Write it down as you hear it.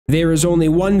There is only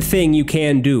one thing you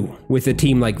can do with a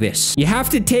team like this. You have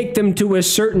to take them to a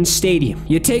certain stadium.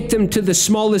 You take them to the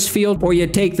smallest field, or you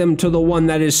take them to the one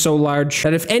that is so large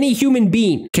that if any human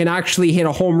being can actually hit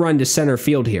a home run to center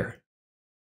field here.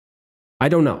 I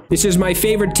don't know. This is my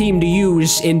favorite team to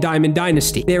use in Diamond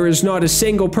Dynasty. There is not a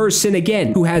single person,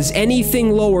 again, who has anything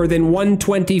lower than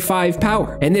 125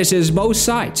 power. And this is both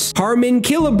sides. Harmon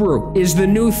Killebrew is the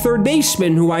new third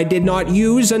baseman who I did not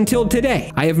use until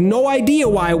today. I have no idea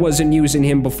why I wasn't using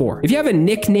him before. If you have a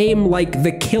nickname like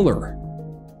The Killer,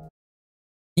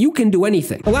 you can do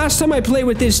anything. The last time I played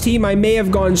with this team, I may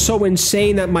have gone so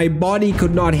insane that my body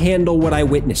could not handle what I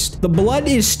witnessed. The blood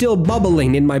is still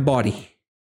bubbling in my body.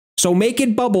 So make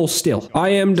it bubble still. I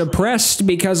am depressed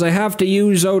because I have to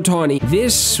use Ohtani.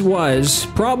 This was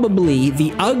probably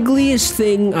the ugliest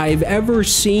thing I've ever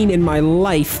seen in my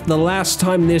life the last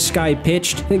time this guy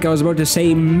pitched. I think I was about to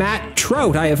say Matt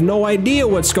Trout. I have no idea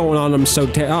what's going on. I'm so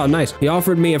oh, nice. He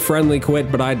offered me a friendly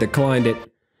quit, but I declined it.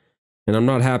 And I'm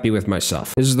not happy with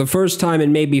myself. This is the first time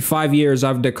in maybe 5 years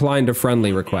I've declined a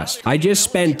friendly request. I just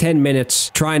spent 10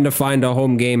 minutes trying to find a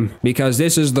home game because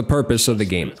this is the purpose of the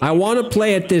game. I want to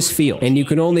play at this field, and you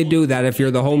can only do that if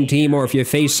you're the home team or if you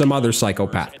face some other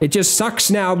psychopath. It just sucks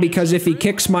now because if he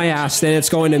kicks my ass, then it's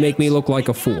going to make me look like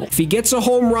a fool. If he gets a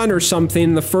home run or something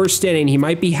in the first inning, he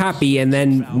might be happy and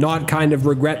then not kind of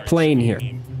regret playing here.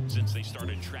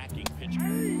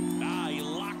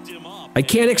 I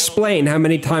can't explain how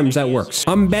many times that works.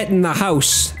 I'm betting the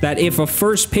house that if a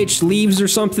first pitch leaves or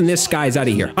something, this guy's out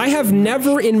of here. I have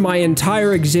never in my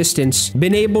entire existence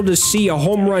been able to see a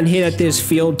home run hit at this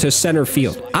field to center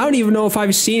field. I don't even know if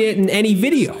I've seen it in any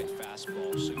video.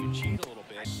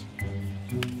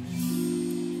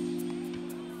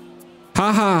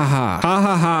 Ha ha ha. Ha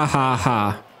ha ha ha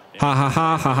ha. Ha ha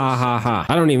ha ha ha ha ha.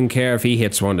 I don't even care if he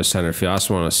hits one to center field. I just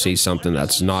want to see something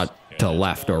that's not to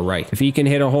left or right. If he can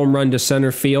hit a home run to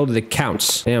center field, it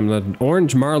counts. Damn, the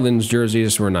orange Marlins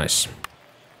jerseys were nice.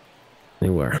 They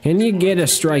were. Can you get a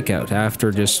strikeout after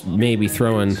just maybe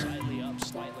throwing...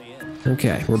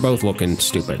 Okay, we're both looking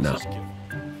stupid now.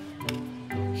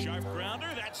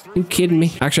 Are you kidding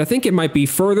me? Actually, I think it might be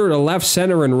further to left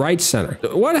center and right center.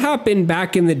 What happened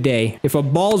back in the day if a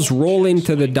ball's rolling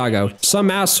to the dugout,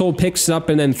 some asshole picks it up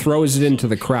and then throws it into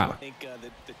the crowd?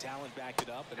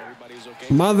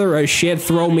 Mother of shit,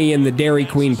 throw me in the Dairy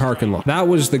Queen parking lot. That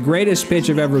was the greatest pitch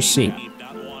I've ever seen.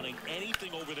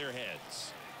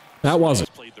 That wasn't.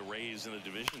 And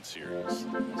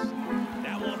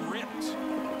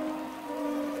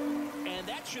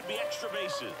that should be extra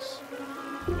bases.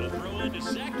 The throw into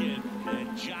second,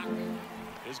 and Jock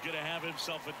is going to have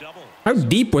himself a double. How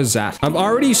deep was that? I've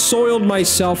already soiled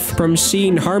myself from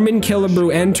seeing Harmon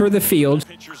Killebrew enter the field.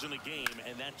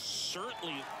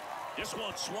 This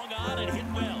one swung on and hit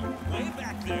well, way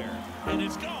back there, and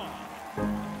it's gone.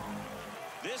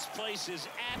 This place is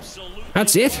absolutely...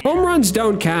 That's it? Home runs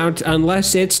don't count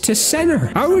unless it's to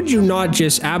center. How would you not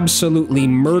just absolutely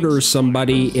murder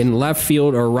somebody in left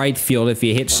field or right field if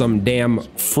you hit some damn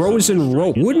frozen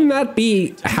rope? Wouldn't that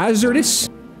be hazardous?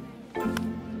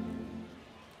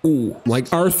 Ooh,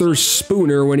 like Arthur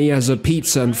Spooner when he has a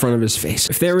pizza in front of his face.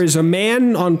 If there is a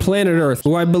man on planet Earth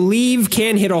who I believe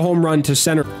can hit a home run to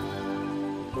center...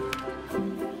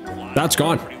 That's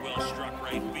gone.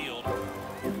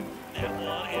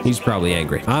 He's probably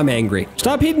angry. I'm angry.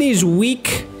 Stop hitting these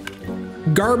weak,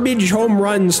 garbage home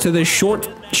runs to the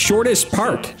shortest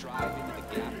part.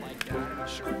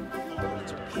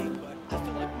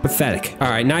 Pathetic. All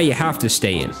right, now you have to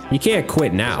stay in. You can't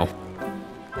quit now.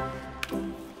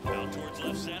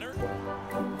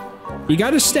 You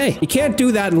gotta stay. You can't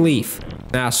do that and leave.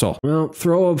 Asshole. Well,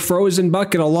 throw a frozen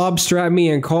bucket of lobster at me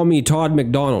and call me Todd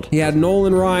McDonald. He had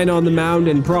Nolan Ryan on the mound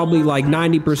and probably like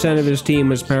 90% of his team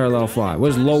was parallel fly. What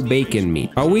does low bacon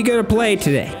mean? Are we gonna play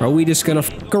today? Are we just gonna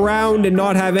fuck around and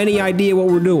not have any idea what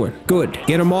we're doing? Good.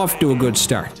 Get him off to a good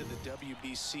start.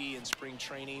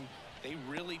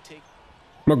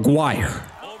 McGuire.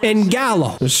 And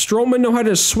Gallo. Does Stroman know how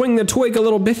to swing the twig a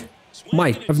little bit?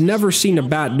 Might. I've never seen a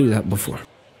bat do that before.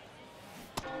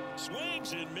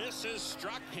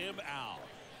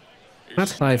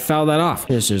 What? I fouled that off.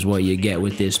 This is what you get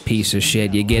with this piece of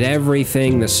shit. You get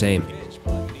everything the same.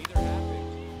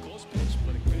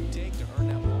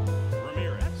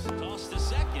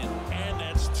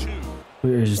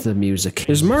 Where's the music?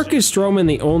 Is Marcus Stroman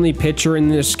the only pitcher in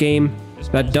this game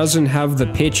that doesn't have the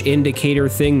pitch indicator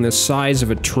thing the size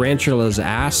of a tarantula's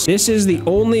ass? This is the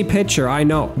only pitcher I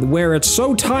know where it's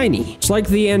so tiny. It's like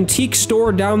the antique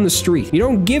store down the street. You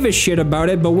don't give a shit about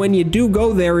it, but when you do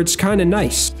go there, it's kind of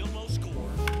nice.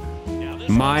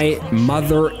 My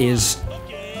mother is...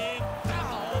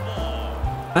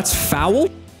 That's foul?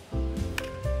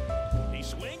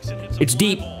 It's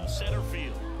deep.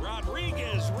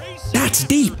 That's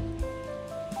deep.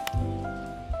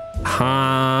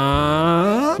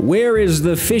 Huh? Where is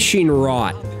the fishing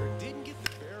rod?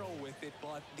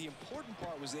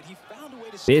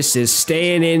 This is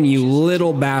staying in, you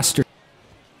little bastard.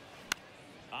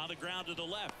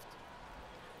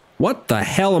 What the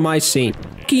hell am I seeing?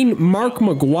 Fucking Mark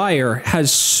McGuire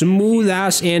has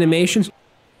smooth-ass animations.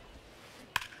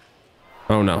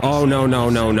 Oh no. Oh no, no,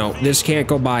 no, no. This can't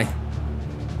go by.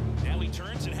 Now he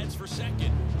turns and heads for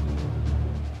second.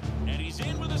 And he's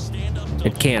in with a stand-up double.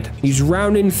 It can't. He's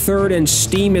rounding third and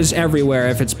steam is everywhere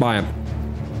if it's by him.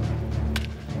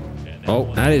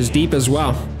 Oh, that is deep as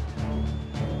well.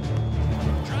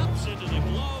 Drops into the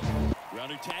glove.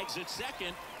 Runner tags at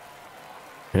second.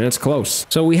 And it's close.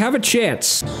 So we have a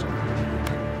chance.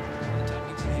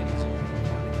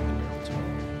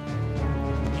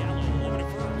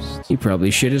 He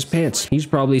probably shit his pants. He's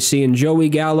probably seeing Joey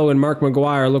Gallo and Mark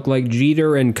McGuire look like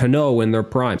Jeter and Cano in their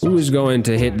prime. Who is going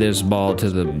to hit this ball to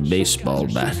the baseball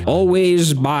bat?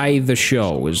 Always by the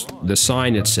show is the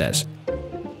sign it says.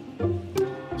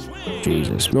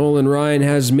 Jesus. Nolan Ryan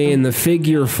has me in the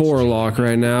figure 4 lock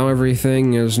right now.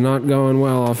 Everything is not going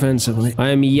well offensively. I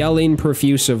am yelling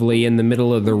profusively in the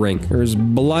middle of the ring. There's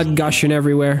blood gushing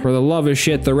everywhere. For the love of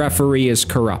shit, the referee is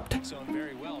corrupt.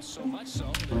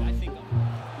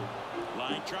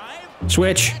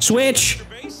 Switch! Switch!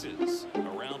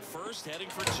 Around first, heading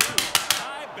for 2.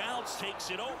 High bounce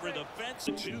takes it over the fence.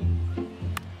 2.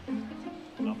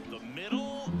 Up the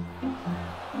middle.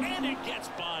 And it gets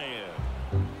by him.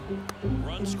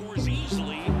 Run scores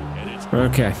easily. And it's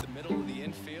okay. the middle of the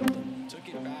infield. Took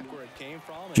it back where it came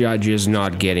from. Judge is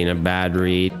not getting a bad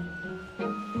read.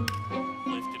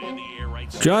 Lifted in the air right.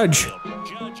 Judge!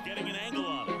 Judge getting an angle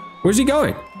on it. Where's he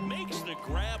going? Makes the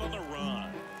grab on the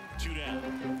run. 2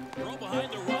 down. Throw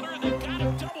behind the runner. They've got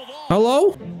him doubled off.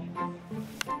 Hello?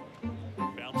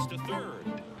 Bounce to third.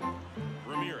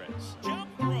 Ramirez. Jump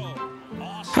throw.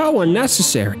 Awesome. How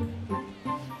unnecessary.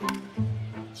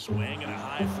 Swing and a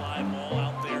high fly ball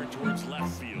out there towards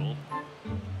left field.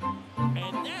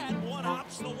 And that one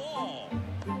hops the wall.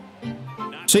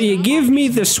 So you give me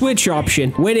the switch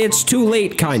option when it's too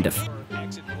late, kind of.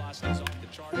 Exit velocity's off the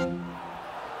charts.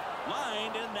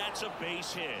 Lined, and that's a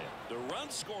base hit. The run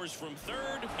scores from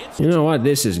third. It's You know what?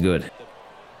 This is good.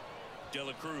 De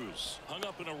La Cruz hung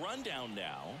up in a rundown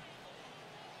now.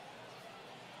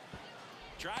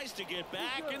 Tries to get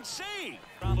back and save.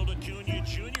 Ronald Acuna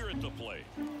Jr. at the plate.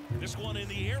 This one in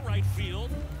the air right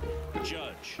field.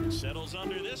 Judge settles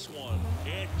under this one.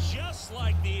 And just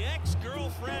like the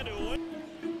ex-girlfriend who went.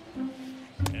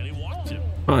 And he walked him.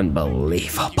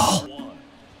 Unbelievable.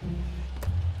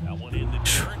 That one in the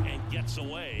dirt and gets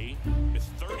away with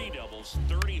 30 doubles,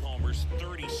 30 homers,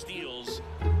 30 steals,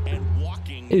 and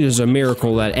walking. It is a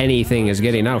miracle that anything is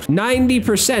getting out.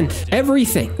 90%.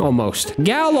 Everything, almost.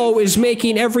 Gallo is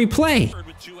making every play.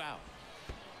 With 2 out.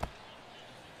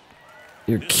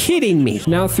 You're kidding me.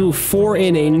 Now through 4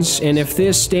 innings, and if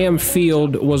this damn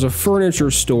field was a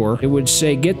furniture store, it would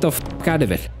say, get the f*** out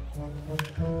of it.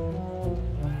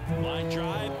 Line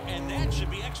drive, and that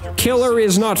should be extra. Killer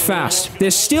is not fast.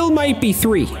 This still might be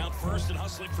 3. Round first and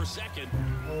hustling for second.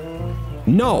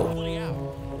 No.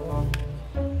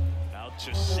 Out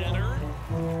to center.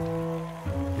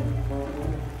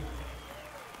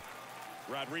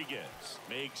 Rodriguez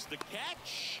makes the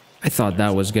catch. I thought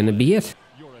that was gonna be it.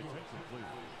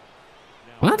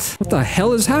 What? What the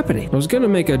hell is happening? I was gonna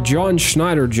make a John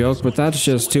Schneider joke, but that's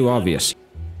just too obvious.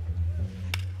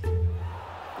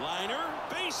 Liner,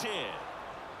 base hit.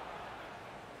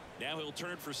 Now he'll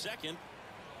turn for second.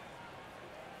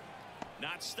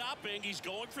 Not stopping, he's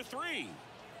going for 3.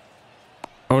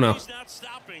 Oh no. He's not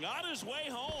stopping, on his way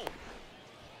home.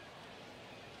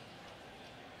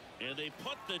 And they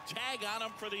put the tag on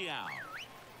him for the out.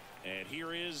 And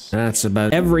here is... That's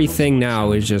about everything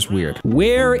now is just weird.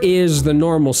 Where is the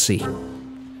normalcy?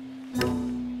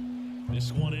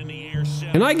 This one in the air.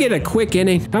 Can I get a quick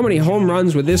inning? How many home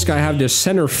runs would this guy have to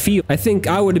center field? I think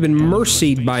I would have been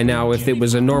mercied by now if it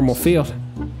was a normal field.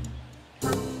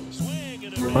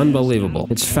 Unbelievable.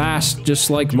 It's fast, just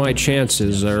like my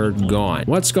chances are gone.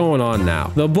 What's going on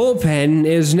now? The bullpen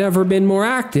has never been more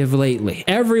active lately.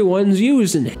 Everyone's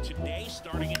using it. Today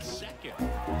starting at second.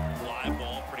 Fly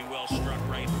ball pretty well struck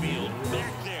right field.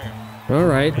 Back there. All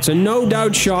right. It's a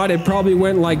no-doubt shot. It probably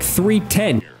went like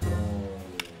 310.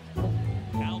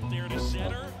 Out there to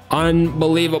center.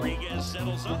 Unbelievable. Rodriguez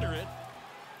settles under it.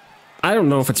 I don't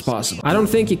know if it's possible. I don't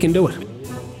think you can do it.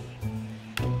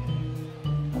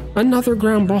 Another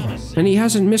ground ball, and he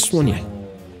hasn't missed one yet.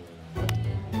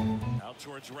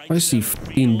 towards right. I see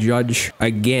fucking Judge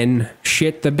again.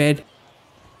 Shit the bed.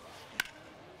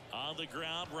 On the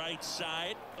ground, right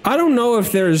side. I don't know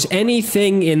if there's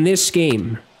anything in this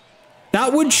game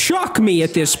that would shock me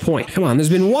at this point. Come on, there's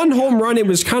been one home run. It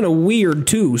was kind of weird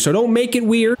too, so don't make it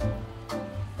weird.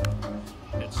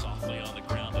 And softly on the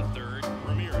ground to third,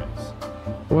 Ramirez.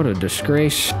 What a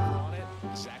disgrace.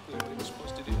 Exactly what he was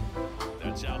supposed to do.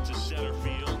 That's out to center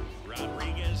field.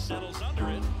 Rodriguez settles under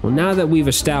it. Well, now that we've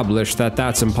established that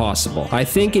that's impossible, I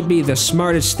think it'd be the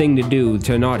smartest thing to do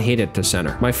to not hit it to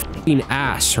center. My fucking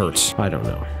ass hurts. I don't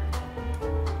know.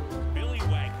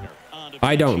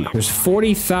 I don't know. There's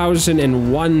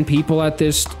 40,001 people at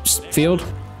this field.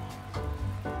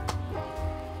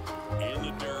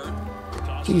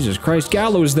 Jesus Christ,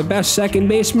 Gallo is the best second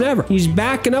baseman ever. He's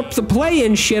backing up the play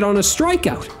and shit on a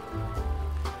strikeout.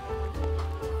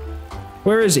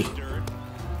 Where is he?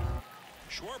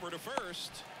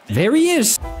 There he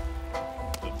is.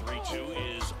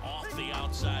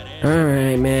 All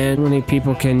right, man. How many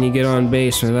people can you get on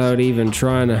base without even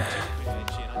trying to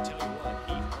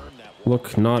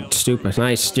look not stupid?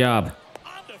 Nice job.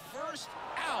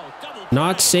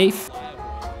 Not safe.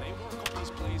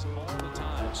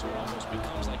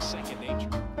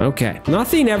 Okay.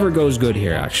 Nothing ever goes good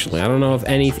here, actually. I don't know if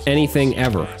anything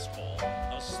ever.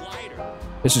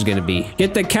 This is going to be.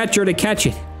 Get the catcher to catch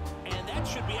it.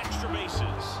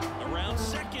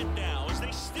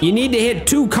 You need to hit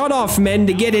 2 cutoff men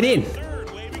to get it in.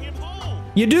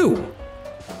 You do.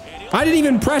 I didn't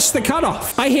even press the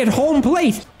cutoff. I hit home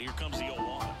plate.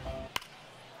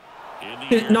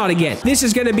 Not again. This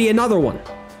is going to be another one.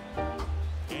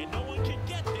 And no one can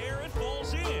get there. It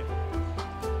falls in.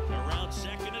 Around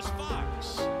second is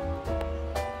Fox.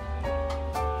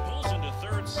 Pulls into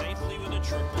third safely with a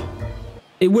triple.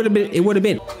 It would have been. It would have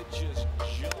been. Just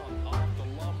jump off the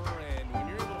lumber, and when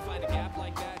you're able to find a gap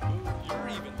like that, you're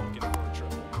even looking for a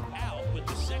triple. Out with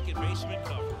the second baseman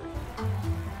covered.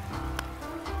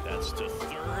 That's to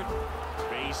third.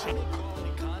 Base hit.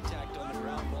 Quality contact on the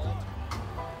ground ball.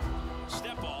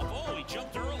 Step off. Oh, he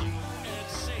jumped early. And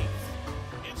it's safe.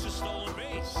 It's a stolen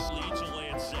base. Leads away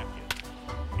at second.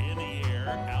 In the air,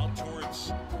 out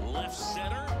towards left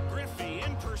center. Griffey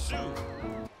in pursuit.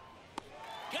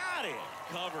 Got it.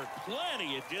 Covered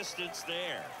plenty of distance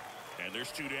there. And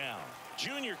there's 2 down.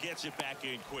 Junior gets it back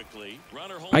in quickly.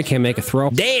 Runner holds. I can't make a throw.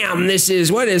 Damn, this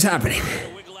is what is happening.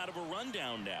 Wiggle out of a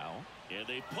rundown now. And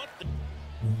they put the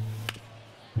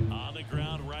on the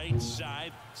ground right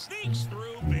side. Sneaks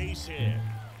through, base hit.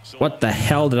 So What the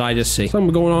hell did I just see?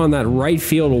 Something going on that right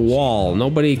field wall.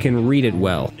 Nobody can read it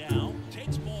well. now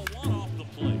takes ball 1 off the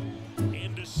plate.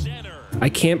 Into center. I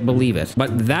can't believe it.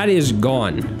 But that is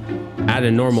gone at a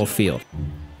normal field.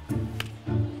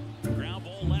 Ground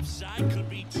ball left side could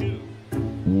be 2.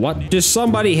 What? Just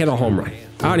somebody hit a home run.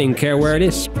 I don't even care where it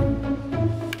is.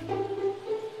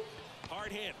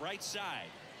 Hard hit right side.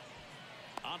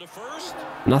 On to first.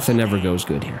 Nothing ever goes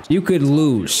good here. You could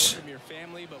lose.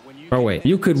 Or wait,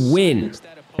 you could win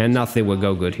and nothing would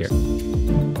go good here.